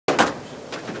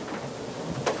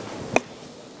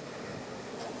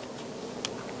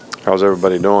How's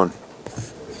everybody doing?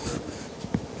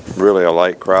 Really a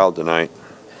light crowd tonight.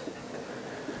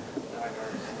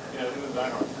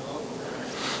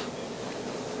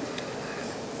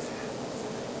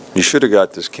 You should have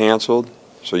got this canceled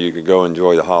so you could go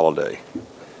enjoy the holiday.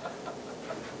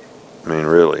 I mean,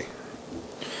 really.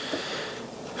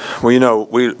 Well, you know,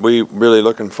 we really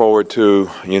looking forward to,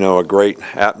 you know, a great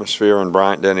atmosphere in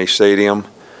Bryant-Denny Stadium.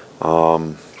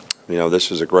 You know,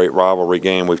 this is a great rivalry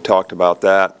game. We've talked about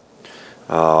that.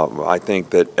 I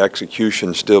think that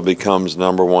execution still becomes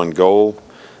 #1 goal.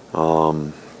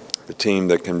 The team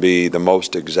that can be the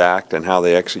most exact in how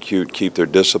they execute, keep their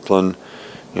discipline,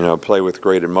 you know, play with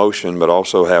great emotion, but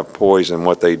also have poise in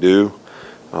what they do.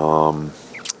 You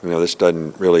know, this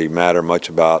doesn't really matter much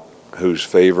about who's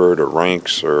favored or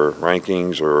ranks or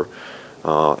rankings or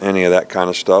any of that kind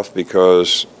of stuff,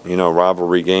 because, you know,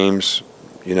 rivalry games,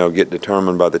 you know, get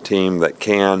determined by the team that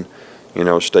can, you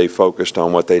know, stay focused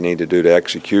on what they need to do to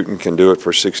execute and can do it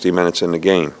for 60 minutes in the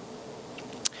game.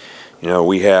 You know,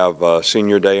 we have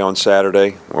Senior Day on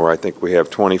Saturday, where I think we have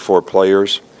 24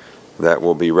 players that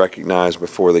will be recognized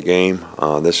before the game.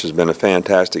 This has been a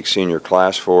fantastic senior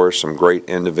class for us, some great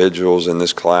individuals in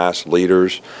this class,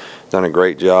 leaders, done a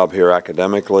great job here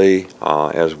academically,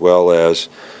 as well as,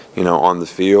 you know, on the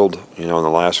field. You know, in the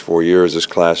last 4 years, this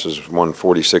class has won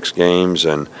 46 games,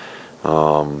 and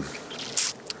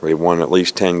they won at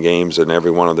least 10 games in every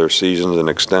one of their seasons and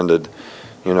extended,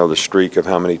 you know, the streak of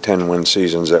how many 10-win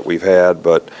seasons that we've had.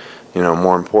 But, you know,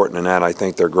 more important than that, I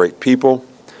think they're great people.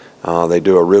 They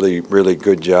do a really, really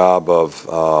good job of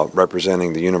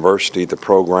representing the university, the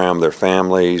program, their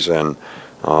families, and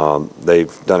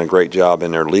they've done a great job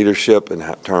in their leadership in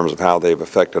terms of how they've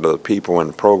affected other people in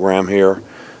the program here,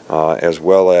 as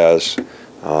well as,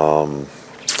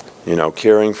 you know,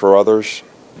 caring for others,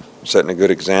 setting a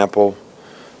good example.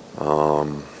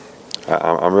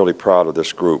 I'm really proud of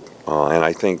this group, and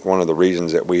I think one of the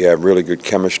reasons that we have really good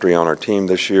chemistry on our team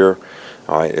this year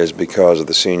is because of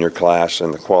the senior class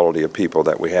and the quality of people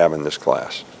that we have in this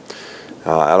class.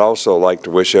 I'd also like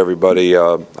to wish everybody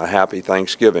a happy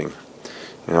Thanksgiving.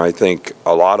 You know, I think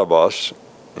a lot of us,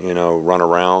 you know, run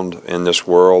around in this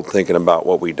world thinking about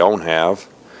what we don't have,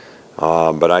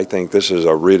 but I think this is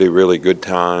a really, really good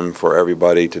time for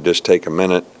everybody to just take a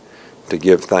minute to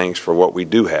give thanks for what we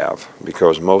do have,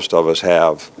 because most of us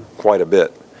have quite a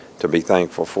bit to be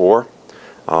thankful for.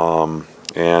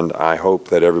 And I hope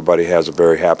that everybody has a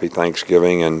very happy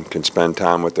Thanksgiving and can spend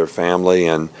time with their family,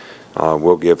 and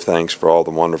we'll give thanks for all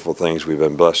the wonderful things we've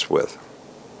been blessed with.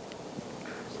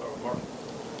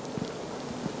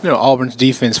 You know, Auburn's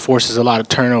defense forces a lot of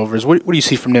turnovers. What do you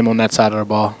see from them on that side of the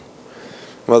ball?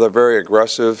 Well, they're very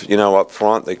aggressive. You know, up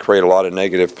front, they create a lot of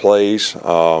negative plays.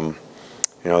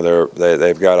 You know,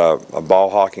 they've got a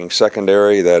ball-hawking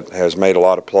secondary that has made a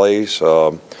lot of plays.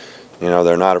 You know,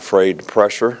 they're not afraid to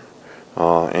pressure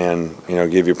and, you know,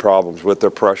 give you problems with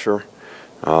their pressure.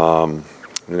 You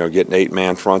know, getting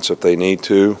 8-man fronts if they need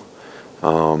to.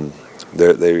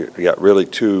 They got really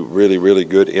two really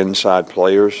good inside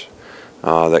players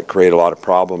that create a lot of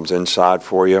problems inside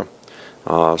for you.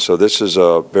 So this is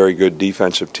a very good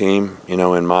defensive team, you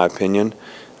know, in my opinion.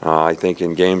 I think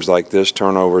in games like this,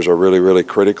 turnovers are really, really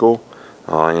critical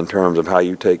in terms of how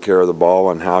you take care of the ball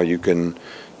and how you can,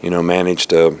 you know, manage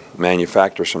to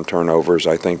manufacture some turnovers.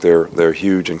 I think they're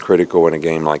huge and critical in a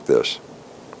game like this.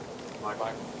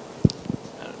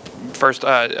 First,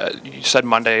 you said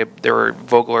Monday there were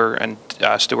Vogler and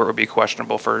Stewart would be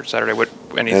questionable for Saturday.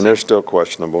 And they're still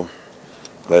questionable.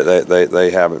 They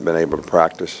haven't been able to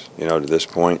practice, you know, to this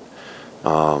point.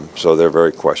 So they're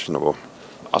very questionable.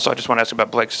 Also, I just want to ask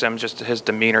about Blake Sims. Just his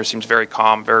demeanor seems very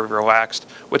calm, very relaxed.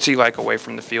 What's he like away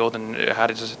from the field, and how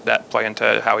does that play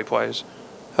into how he plays?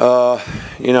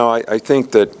 You know, I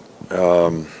think that,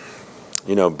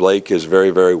 you know, Blake is very,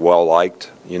 very well liked,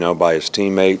 you know, by his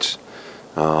teammates.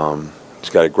 He's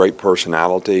got a great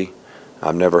personality.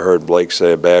 I've never heard Blake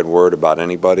say a bad word about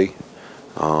anybody.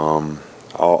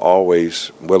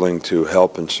 Always willing to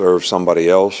help and serve somebody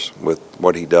else with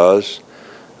what he does.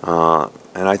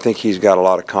 And I think he's got a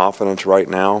lot of confidence right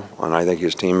now, and I think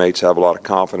his teammates have a lot of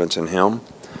confidence in him.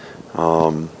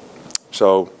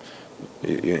 So,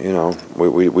 you know,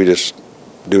 we just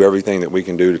do everything that we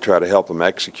can do to try to help him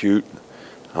execute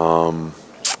and,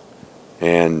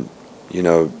 you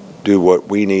know, do what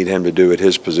we need him to do at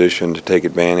his position to take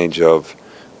advantage of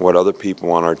what other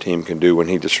people on our team can do when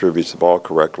he distributes the ball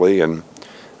correctly. And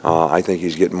I think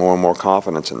he's getting more and more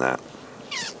confidence in that.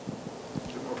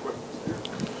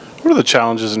 What are the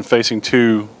challenges in facing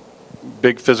two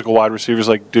big physical wide receivers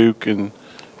like Duke and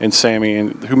Sammy,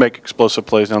 and who make explosive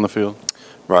plays down the field?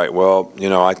 Right. Well, you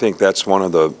know, I think that's one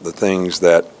of the things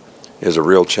that is a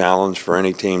real challenge for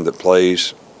any team that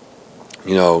plays,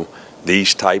 you know,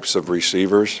 these types of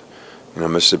receivers. You know,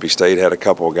 Mississippi State had a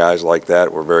couple of guys like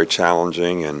that were very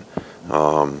challenging, and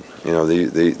you know,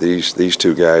 these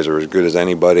two guys are as good as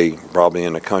anybody probably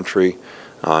in the country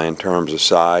in terms of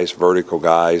size, vertical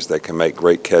guys that can make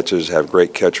great catches, have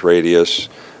great catch radius,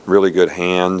 really good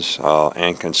hands,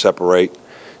 and can separate,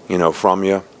 you know, from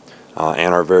you,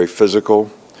 and are very physical.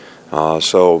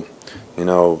 So, you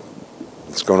know,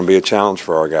 it's going to be a challenge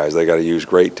for our guys. They got to use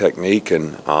great technique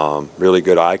and really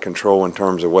good eye control in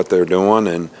terms of what they're doing,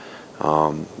 and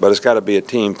but it's got to be a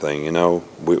team thing. You know,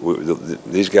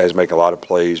 these guys make a lot of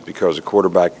plays because the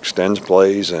quarterback extends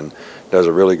plays and does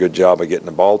a really good job of getting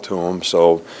the ball to them.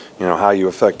 So, you know, how you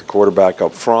affect the quarterback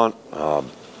up front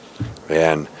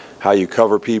and how you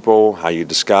cover people, how you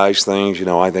disguise things. You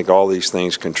know, I think all these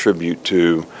things contribute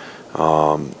to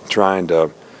trying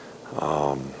to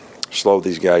slow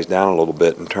these guys down a little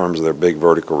bit in terms of their big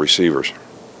vertical receivers.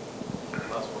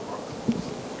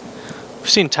 We've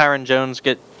seen Tyron Jones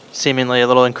get seemingly a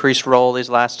little increased role these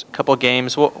last couple of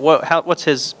games. What's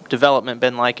his development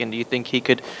been like, and do you think he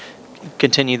could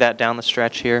continue that down the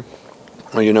stretch here?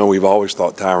 Well, you know, we've always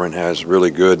thought Tyron has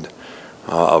really good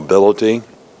ability.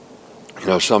 You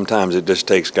know, sometimes it just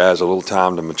takes guys a little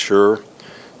time to mature,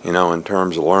 you know, in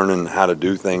terms of learning how to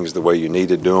do things the way you need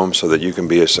to do them so that you can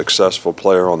be a successful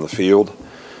player on the field.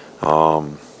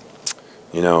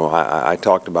 You know, I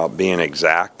talked about being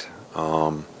exact.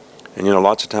 And, you know,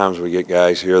 lots of times we get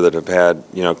guys here that have had,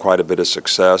 you know, quite a bit of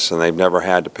success and they've never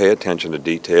had to pay attention to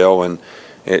detail, and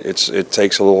it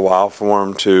takes a little while for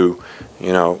them to,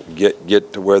 you know,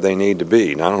 get to where they need to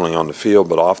be, not only on the field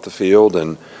but off the field,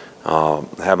 and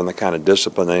having the kind of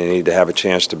discipline they need to have a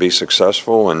chance to be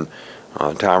successful. And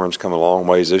Tyron's come a long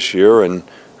ways this year, and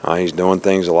he's doing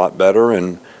things a lot better,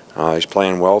 and he's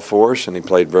playing well for us, and he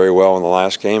played very well in the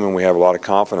last game, and we have a lot of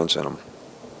confidence in him.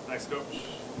 Thanks, Coach.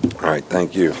 All right,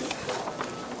 thank you.